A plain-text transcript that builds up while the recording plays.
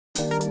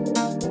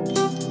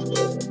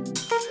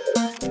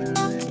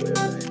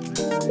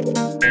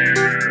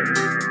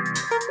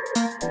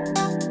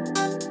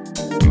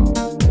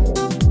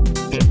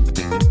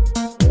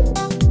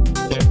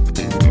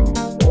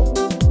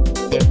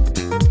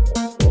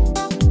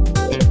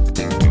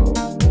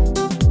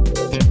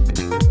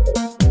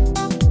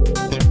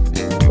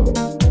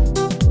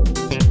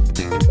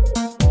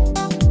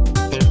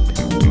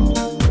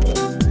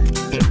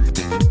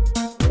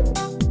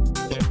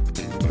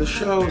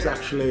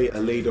actually a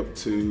lead up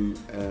to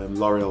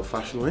L'Oreal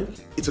Fashion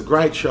Week. It's a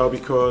great show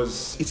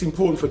because it's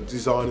important for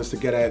designers to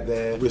get out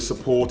there. We're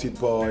supported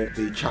by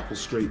the Chapel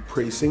Street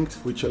precinct,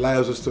 which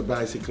allows us to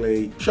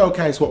basically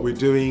showcase what we're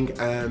doing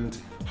and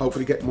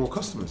hopefully get more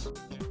customers.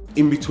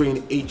 In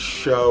between each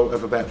show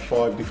of about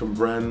 5 different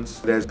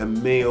brands, there's a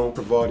meal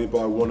provided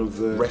by one of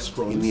the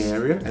restaurants in the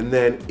area. And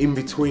then in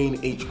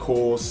between each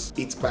course,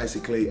 it's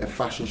basically a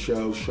fashion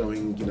show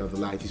showing, you know, the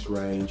latest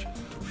range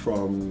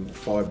from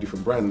 5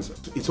 different brands.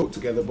 It's put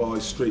together by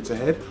Streets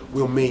Ahead.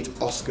 We'll meet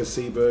Oscar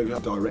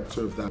Seberger,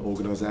 director of that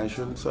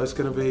organisation. So it's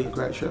going to be a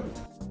great show.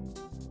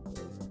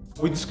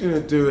 We're just going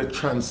to do a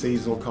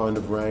trans-seasonal kind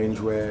of range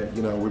where,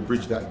 you know, we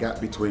bridge that gap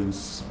between,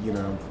 you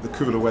know, the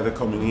cooler weather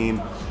coming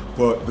in,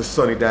 but the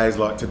sunny days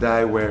like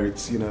today where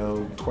it's, you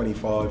know,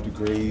 25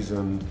 degrees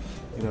and,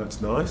 you know,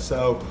 it's nice.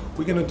 So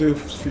we're going to do a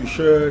few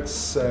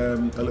shirts, a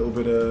little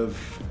bit of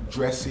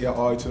dressier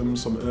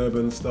items, some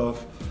urban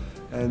stuff,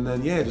 and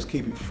then, yeah, just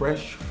keep it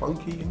fresh,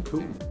 funky and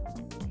cool.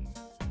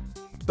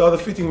 So the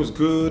fitting was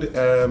good,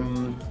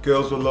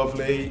 girls were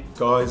lovely,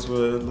 guys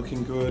were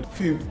looking good. A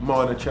few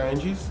minor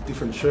changes,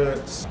 different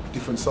shirts,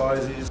 different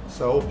sizes,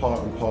 so all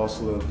part and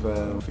parcel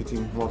of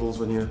fitting models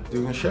when you're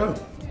doing a show.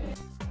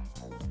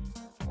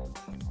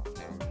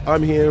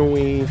 I'm here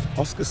with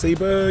Oscar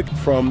Seberg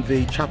from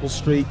the Chapel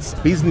Streets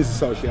Business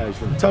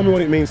Association. Tell me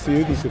what it means to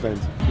you, this event.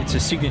 It's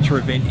a signature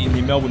event in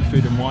the Melbourne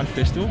Food and Wine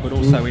Festival, but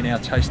also in our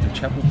Taste of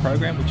Chapel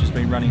program, which has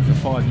been running for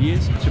 5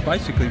 years, to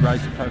basically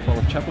raise the profile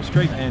of Chapel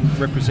Street and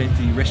represent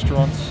the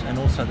restaurants and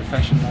also the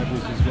fashion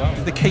labels as well.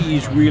 The key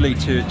is really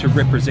to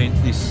represent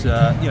this,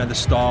 you know, the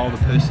style,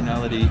 the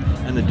personality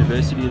and the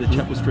diversity of the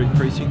Chapel Street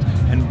precinct,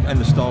 and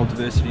the style,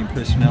 diversity and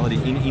personality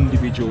in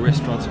individual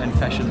restaurants and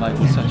fashion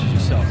labels such as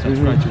yourself. So it's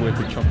great to work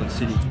with Chocolate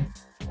City.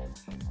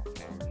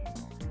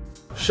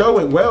 Show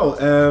went well.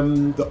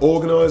 The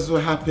organisers were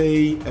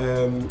happy.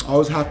 I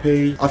was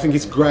happy. I think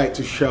it's great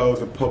to show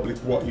the public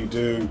what you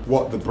do,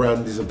 what the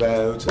brand is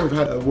about. We've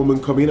had a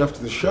woman come in after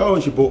the show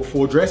and she bought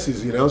 4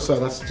 dresses, you know, so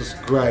that's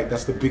just great.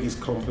 That's the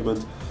biggest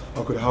compliment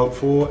I could hope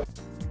for.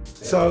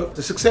 So,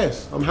 the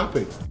success. I'm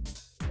happy.